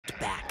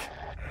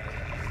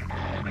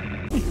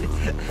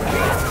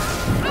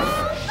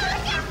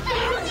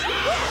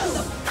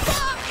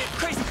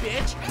Crazy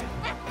bitch!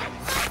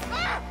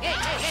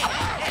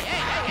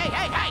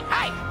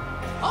 Hey!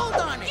 Hold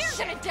on a You're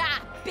sec. gonna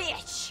die,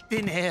 bitch!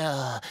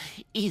 There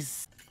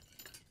is...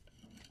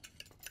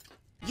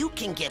 You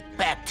can get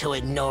back to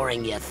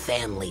ignoring your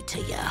family to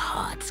your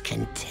heart's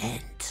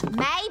content.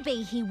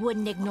 Maybe he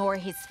wouldn't ignore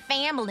his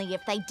family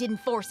if they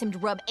didn't force him to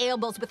rub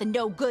elbows with a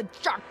no-good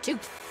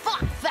shark-tooth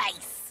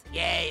fuckface.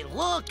 Yay,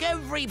 look,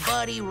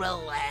 everybody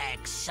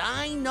relax.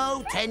 I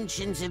know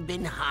tensions have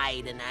been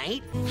high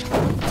tonight.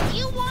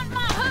 You want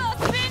my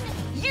husband?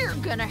 You're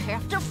gonna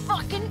have to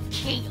fucking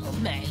kill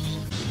me.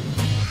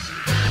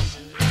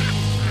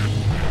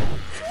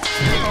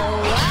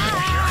 Oh,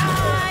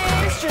 I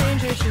ain't a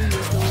stranger to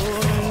your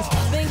thorns.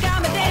 Think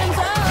I'm a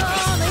damsel,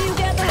 you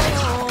get the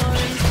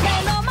horns.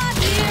 Don't know, my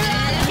dear,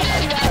 I get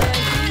you out of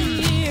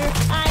here.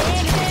 I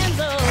ain't a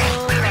damsel,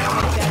 I'll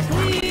make that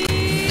clear.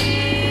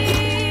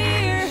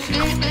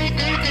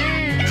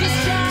 Just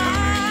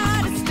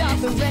try to stop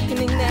the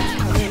reckoning that's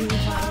coming.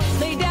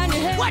 Lay down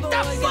your head. What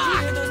the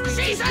fuck?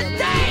 She's a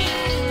dame!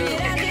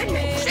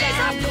 She's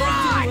a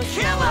fraud!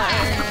 Kill her!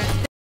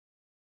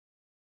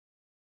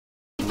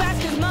 Fast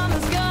 'cause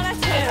mama's gonna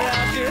tear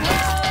out your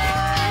heart.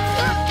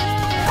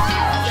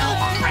 You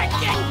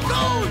freaking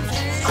goons!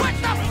 What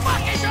the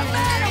fuck is the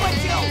matter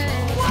with you?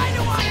 Why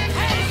do I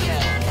hate you?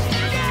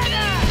 Get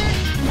her!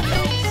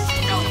 You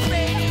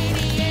stupid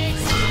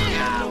idiots!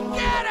 Go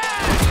get her!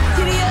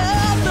 Giddy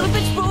up, little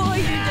bitch boy,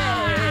 you're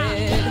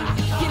dead.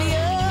 Giddy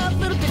up,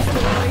 little bitch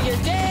boy,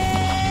 you're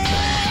dead.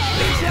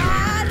 You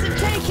tried to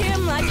take him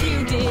like you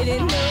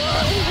didn't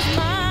know he was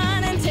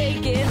mine and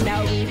take it.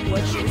 Now reap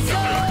what you sow.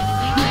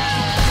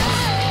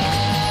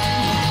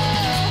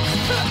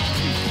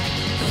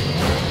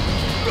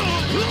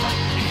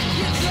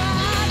 You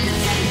tried to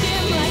take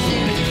him like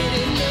you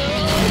didn't know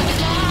he was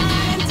mine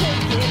and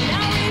take it.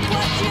 Now reap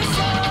what you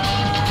sow.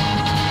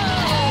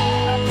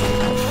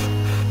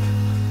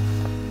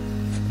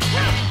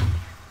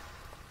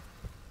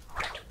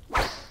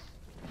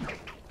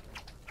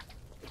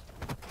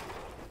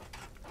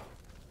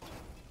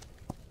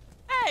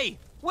 Hey!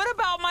 What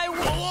about my...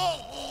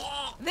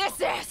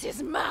 This ass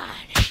is mine.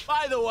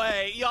 By the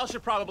way, y'all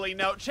should probably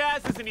know,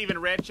 Chaz isn't even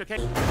rich, okay?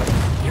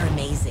 You're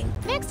amazing.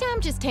 Next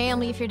time, just tell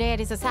me if your dad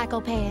is a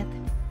psychopath.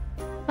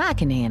 I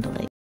can handle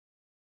it.